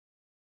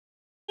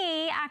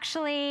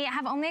actually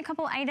have only a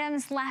couple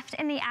items left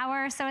in the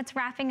hour, so it's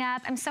wrapping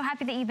up. I'm so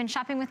happy that you've been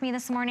shopping with me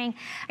this morning.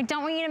 I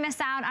don't want you to miss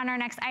out on our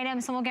next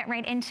item, so we'll get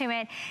right into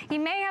it. You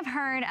may have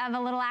heard of a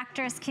little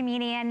actress,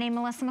 comedian named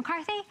Melissa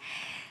McCarthy.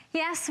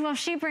 Yes, well,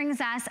 she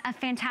brings us a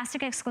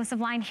fantastic exclusive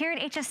line here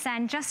at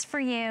HSN just for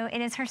you. It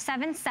is her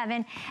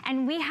 7-7,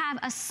 and we have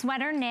a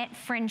sweater knit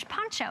fringe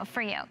poncho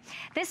for you.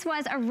 This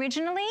was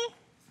originally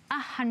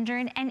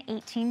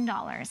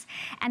 $118.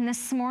 And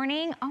this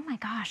morning, oh my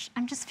gosh,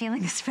 I'm just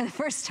feeling this for the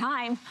first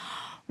time.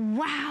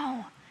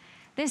 Wow.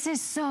 This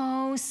is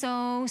so,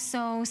 so,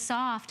 so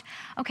soft.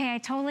 Okay, I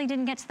totally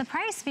didn't get to the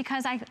price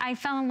because I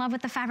fell in love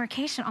with the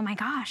fabrication. Oh my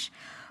gosh.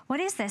 What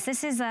is this?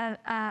 This is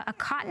a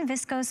cotton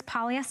viscose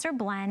polyester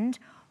blend.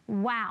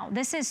 Wow,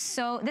 this is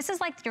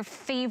like your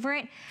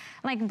favorite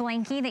like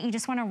blankie that you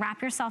just wanna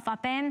wrap yourself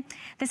up in.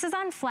 This is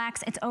on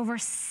Flex, it's over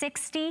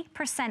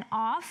 60%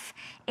 off.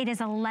 It is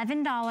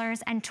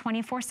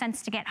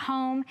 $11.24 to get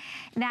home.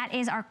 That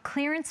is our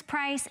clearance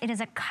price. It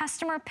is a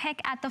customer pick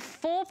at the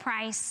full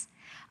price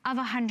of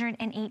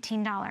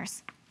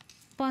 $118.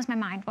 Blows my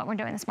mind what we're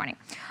doing this morning.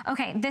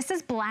 Okay, this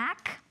is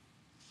black.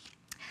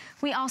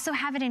 We also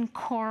have it in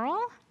coral.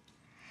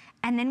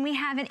 And then we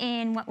have it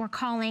in what we're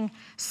calling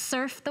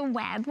Surf the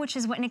Web, which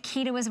is what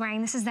Nikita was wearing.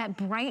 This is that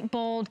bright,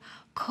 bold,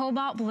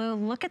 cobalt blue.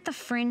 Look at the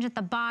fringe at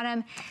the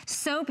bottom.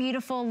 So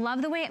beautiful.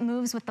 Love the way it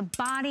moves with the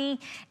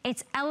body.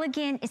 It's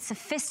elegant, it's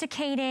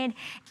sophisticated,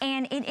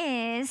 and it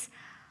is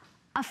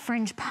a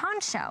fringe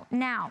poncho.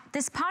 Now,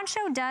 this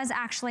poncho does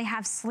actually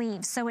have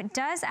sleeves, so it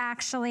does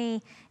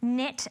actually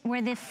knit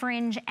where the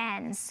fringe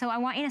ends. So I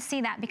want you to see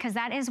that because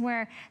that is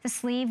where the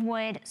sleeve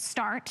would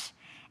start,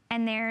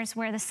 and there's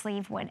where the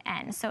sleeve would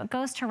end. So it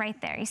goes to right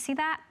there, you see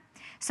that?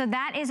 So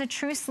that is a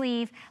true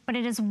sleeve, but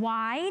it is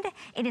wide,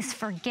 it is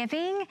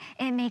forgiving,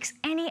 it makes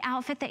any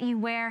outfit that you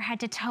wear head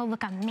to toe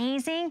look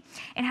amazing.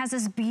 It has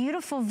this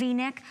beautiful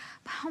V-neck.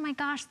 Oh my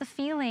gosh, the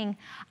feeling.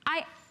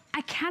 I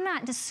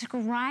cannot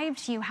describe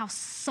to you how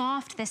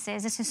soft this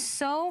is. This is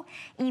so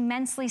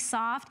immensely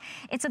soft.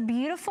 It's a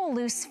beautiful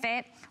loose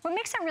fit. What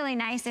makes it really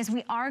nice is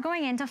we are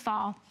going into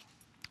fall.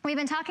 We've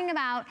been talking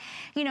about,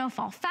 you know,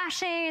 fall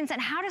fashions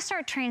and how to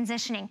start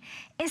transitioning.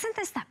 Isn't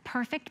this that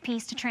perfect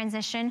piece to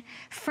transition?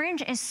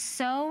 Fringe is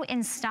so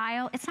in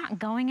style. It's not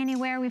going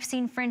anywhere. We've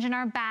seen fringe in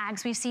our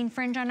bags. We've seen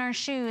fringe on our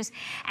shoes.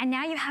 And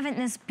now you have it in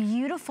this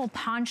beautiful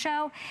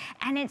poncho.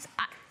 And it's,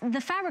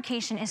 the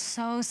fabrication is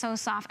so, so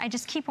soft. I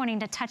just keep wanting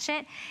to touch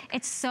it.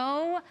 It's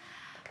so,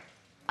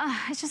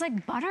 it's just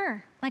like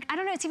butter. Like, I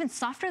don't know, it's even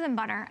softer than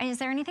butter. Is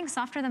there anything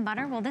softer than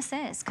butter? Well, this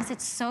is, because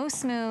it's so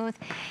smooth.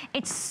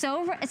 It's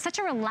such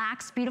a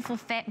relaxed, beautiful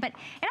fit, but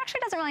it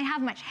actually doesn't really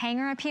have much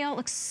hanger appeal. It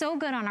looks so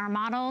good on our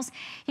models.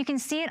 You can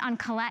see it on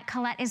Colette.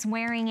 Colette is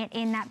wearing it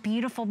in that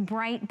beautiful,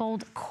 bright,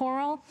 bold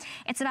coral.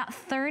 It's about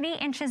 30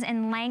 inches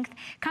in length.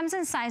 Comes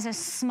in sizes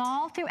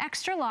small through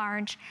extra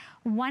large,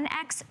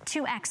 1X,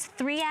 2X,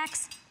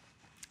 3X.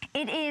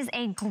 It is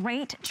a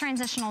great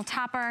transitional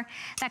topper,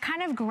 that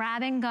kind of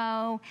grab and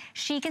go,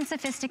 chic and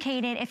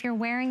sophisticated if you're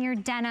wearing your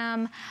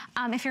denim,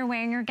 if you're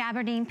wearing your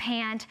gabardine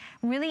pant,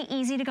 really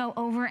easy to go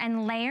over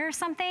and layer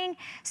something.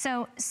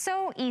 So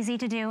easy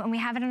to do. And we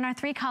have it in our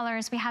 3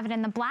 colors. We have it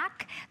in the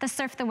black, the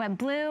Surf the Web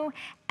blue,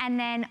 and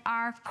then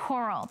our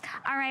coral.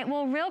 All right,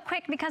 well, real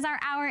quick, because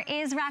our hour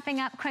is wrapping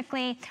up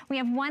quickly, we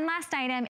have one last item.